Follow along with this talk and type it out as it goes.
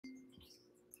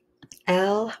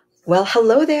Well,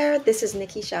 hello there. This is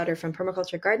Nikki Schauder from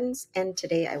Permaculture Gardens, and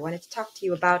today I wanted to talk to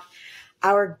you about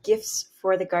our Gifts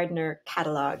for the Gardener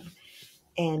catalog.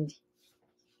 And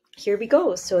here we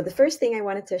go. So, the first thing I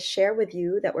wanted to share with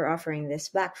you that we're offering this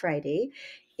Black Friday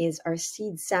is our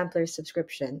seed sampler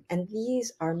subscription. And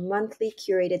these are monthly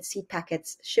curated seed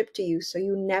packets shipped to you so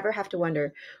you never have to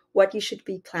wonder what you should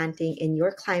be planting in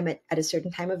your climate at a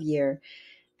certain time of year.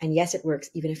 And yes, it works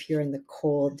even if you're in the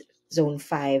cold zone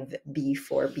 5B,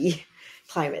 4B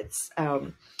climates.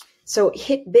 So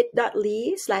hit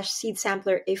bit.ly/seed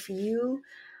sampler if you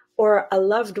or a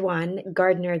loved one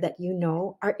gardener that you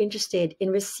know are interested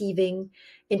in taking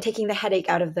the headache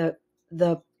out of the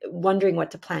wondering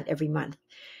what to plant every month.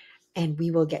 And we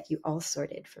will get you all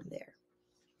sorted from there.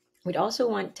 We'd also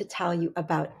want to tell you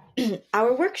about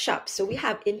our workshops. So we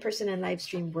have in-person and live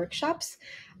stream workshops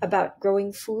about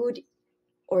growing food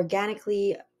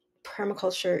organically,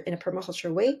 permaculture in a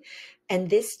permaculture way. And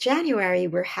this January,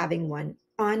 we're having one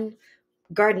on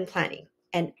garden planning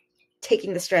and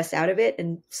taking the stress out of it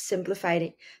and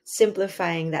simplifying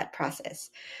that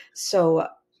process. So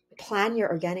plan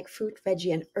your organic fruit,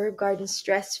 veggie, and herb garden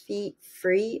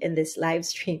stress-free in this live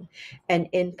stream and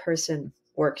in-person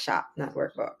workshop, not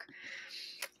workbook.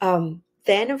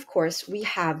 Then, of course, we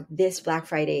have this Black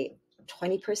Friday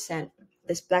 20%,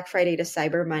 this Black Friday to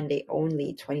Cyber Monday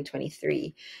only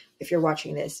 2023. If you're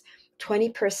watching this,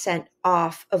 20%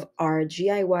 off of our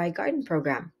DIY garden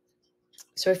program.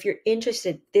 So if you're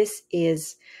interested, this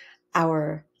is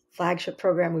our flagship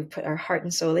program. We've put our heart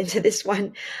and soul into this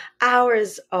one.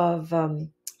 Hours of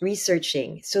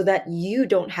researching so that you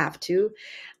don't have to.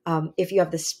 If you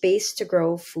have the space to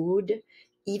grow food,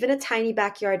 even a tiny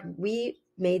backyard, we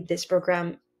made this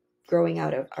program growing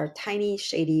out of our tiny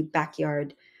shady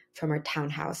backyard from our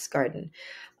townhouse garden.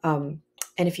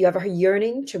 And if you have a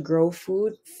yearning to grow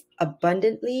food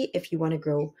abundantly, if you want to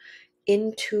grow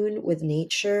in tune with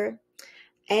nature,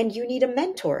 and you need a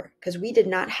mentor, because we did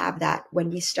not have that when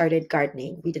we started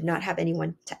gardening. We did not have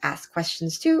anyone to ask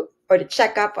questions to or to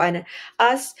check up on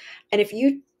us. And if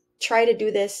you try to do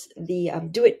this, the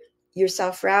do it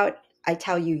yourself route, I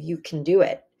tell you, you can do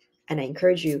it. And I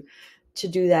encourage you to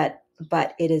do that.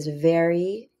 But it is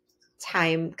very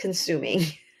time consuming,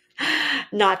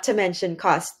 not to mention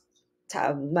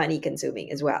money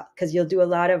consuming as well, because you'll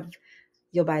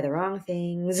buy the wrong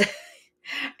things.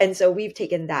 And so we've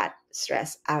taken that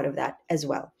stress out of that as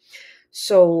well.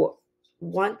 So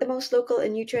want the most local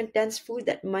and nutrient dense food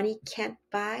that money can't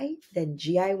buy? Then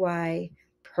DIY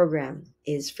program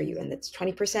is for you. And that's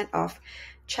 20% off.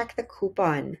 Check the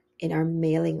coupon in our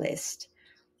mailing list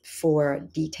for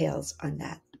details on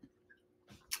that.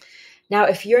 Now,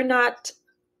 if you're not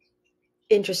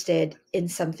interested in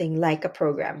something like a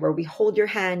program where we hold your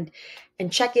hand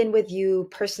and check in with you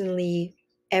personally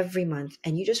every month,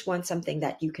 and you just want something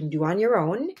that you can do on your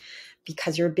own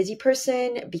because you're a busy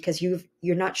person, because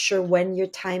you're not sure when your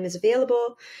time is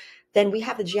available, then we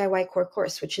have the DIY core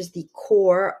course, which is the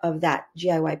core of that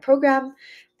DIY program,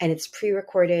 and it's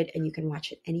pre-recorded and you can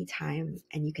watch it anytime,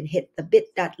 and you can hit the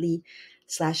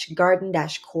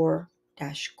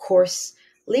bit.ly/garden-core-course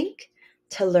link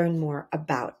to learn more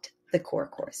about the core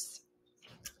course.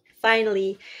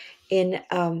 Finally, in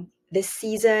this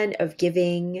season of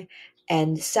giving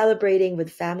and celebrating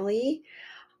with family,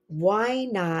 why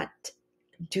not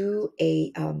do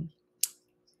a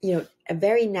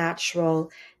very natural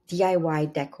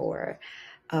DIY decor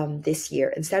this year,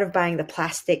 instead of buying the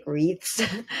plastic wreaths,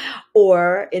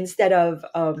 or instead of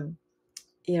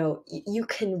you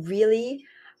can really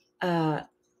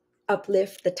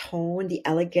uplift the tone, the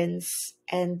elegance,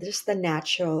 and just the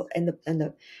natural and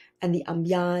the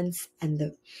ambiance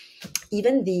and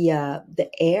even the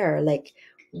air, like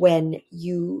when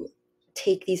you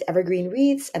take these evergreen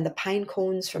wreaths and the pine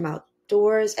cones from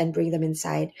outdoors and bring them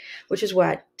inside, which is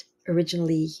what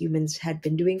originally humans had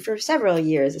been doing for several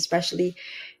years, especially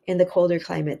in the colder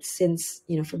climates, since,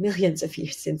 for millions of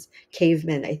years, since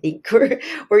cavemen, I think,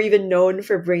 were even known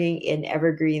for bringing in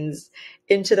evergreens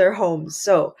into their homes.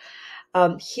 So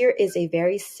here is a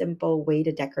very simple way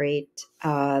to decorate.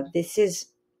 There's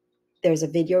a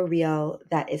video reel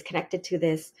that is connected to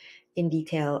this in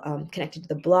detail, connected to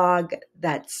the blog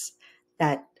that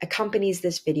accompanies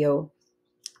this video.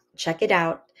 Check it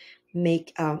out.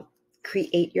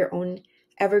 Create your own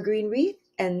evergreen wreath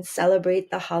and celebrate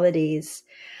the holidays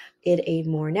in a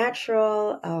more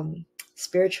natural,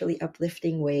 spiritually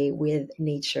uplifting way with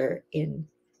nature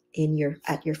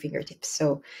at your fingertips.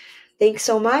 So thanks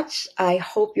so much. I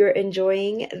hope you're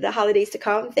enjoying the holidays to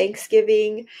come.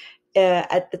 Thanksgiving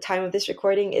at the time of this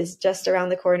recording is just around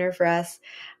the corner for us.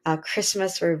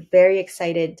 Christmas, we're very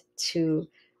excited to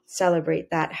celebrate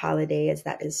that holiday, as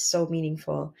that is so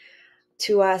meaningful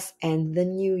to us, and the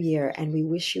new year. And we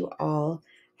wish you all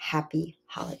happy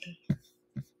holiday.